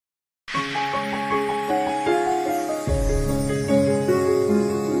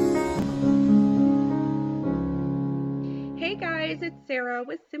Sarah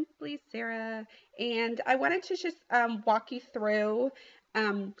with Simply Sarah, and I wanted to just walk you through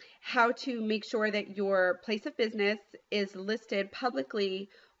how to make sure that your place of business is listed publicly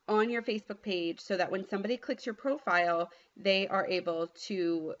on your Facebook page so that when somebody clicks your profile, they are able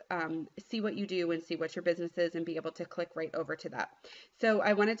to see what you do and see what your business is and be able to click right over to that. So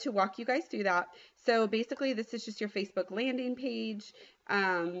I wanted to walk you guys through that. So basically, this is just your Facebook landing page,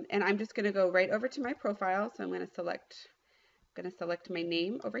 and I'm just going to go right over to my profile. So I'm going to select my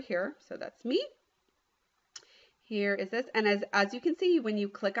name over here. So that's me. Here is this, and as you can see, when you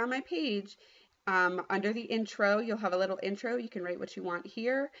click on my page, under the intro, you'll have a little intro. You can write what you want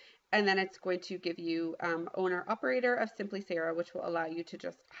here, and then it's going to give you owner operator of Simply Sarah, which will allow you to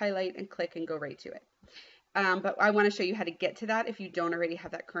just highlight and click and go right to it. But I want to show you how to get to that if you don't already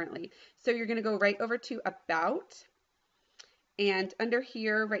have that currently. So you're going to go right over to About, and under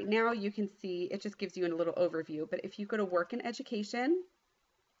here right now you can see it just gives you a little overview. But if you go to Work and Education,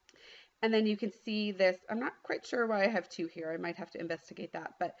 and then you can see this, I'm not quite sure why I have two here. I might have to investigate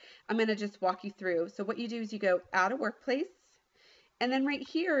that, but I'm going to just walk you through. So what you do is you go Add a Workplace, and then right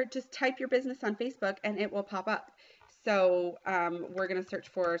here, just type your business on Facebook and it will pop up. So we're going to search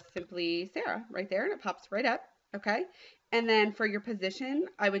for Simply Sarah right there, and it pops right up. Okay. And then for your position,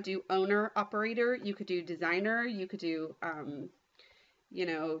 I would do owner, operator. You could do designer. You could do, you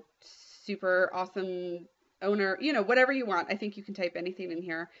know, super awesome owner, you know, whatever you want. I think you can type anything in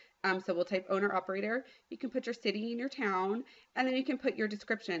here. So we'll type owner operator. You can put your city and your town, and then you can put your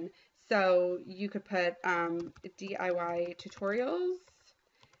description. So you could put DIY tutorials,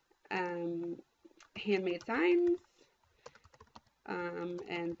 handmade signs,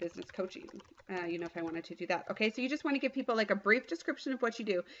 and business coaching, you know, if I wanted to do that. Okay, so you just want to give people like a brief description of what you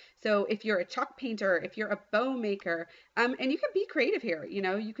do. So if you're a chalk painter, if you're a bow maker, and you can be creative here, you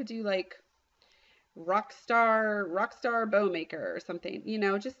know, you could do like rock star bow maker or something, you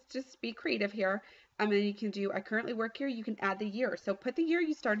know, just be creative here. And then you can do, I currently work here. You can add the year. So put the year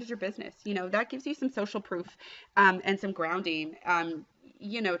you started your business, you know, that gives you some social proof, and some grounding,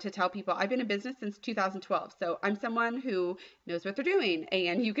 you know, to tell people I've been in business since 2012. So I'm someone who knows what they're doing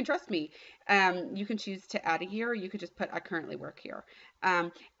and you can trust me. You can choose to add a year, or you could just put I currently work here.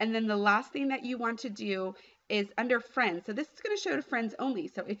 And then the last thing that you want to do is under friends. So this is going to show to friends only.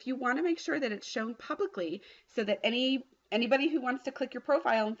 So if you want to make sure that it's shown publicly so that anybody who wants to click your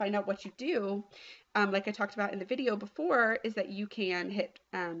profile and find out what you do, like I talked about in the video before, is that you can hit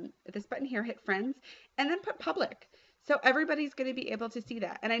this button here, hit friends, and then put public. So everybody's going to be able to see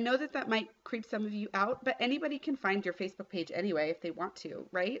that. And I know that that might creep some of you out, but anybody can find your Facebook page anyway if they want to,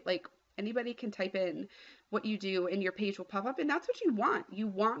 right? Like anybody can type in what you do and your page will pop up, and that's what you want. You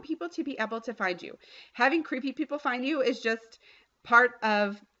want people to be able to find you. Having creepy people find you is just part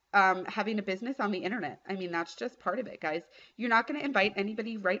of having a business on the internet. I mean, that's just part of it, guys. You're not going to invite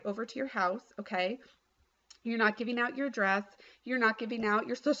anybody right over to your house, okay? You're not giving out your address. You're not giving out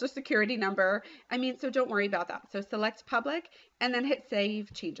your social security number. I mean, so don't worry about that. So select public and then hit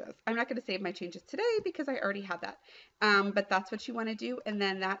save changes. I'm not going to save my changes today because I already have that. But that's what you want to do. And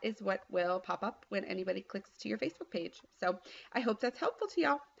then that is what will pop up when anybody clicks to your Facebook page. So I hope that's helpful to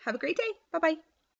y'all. Have a great day. Bye-bye.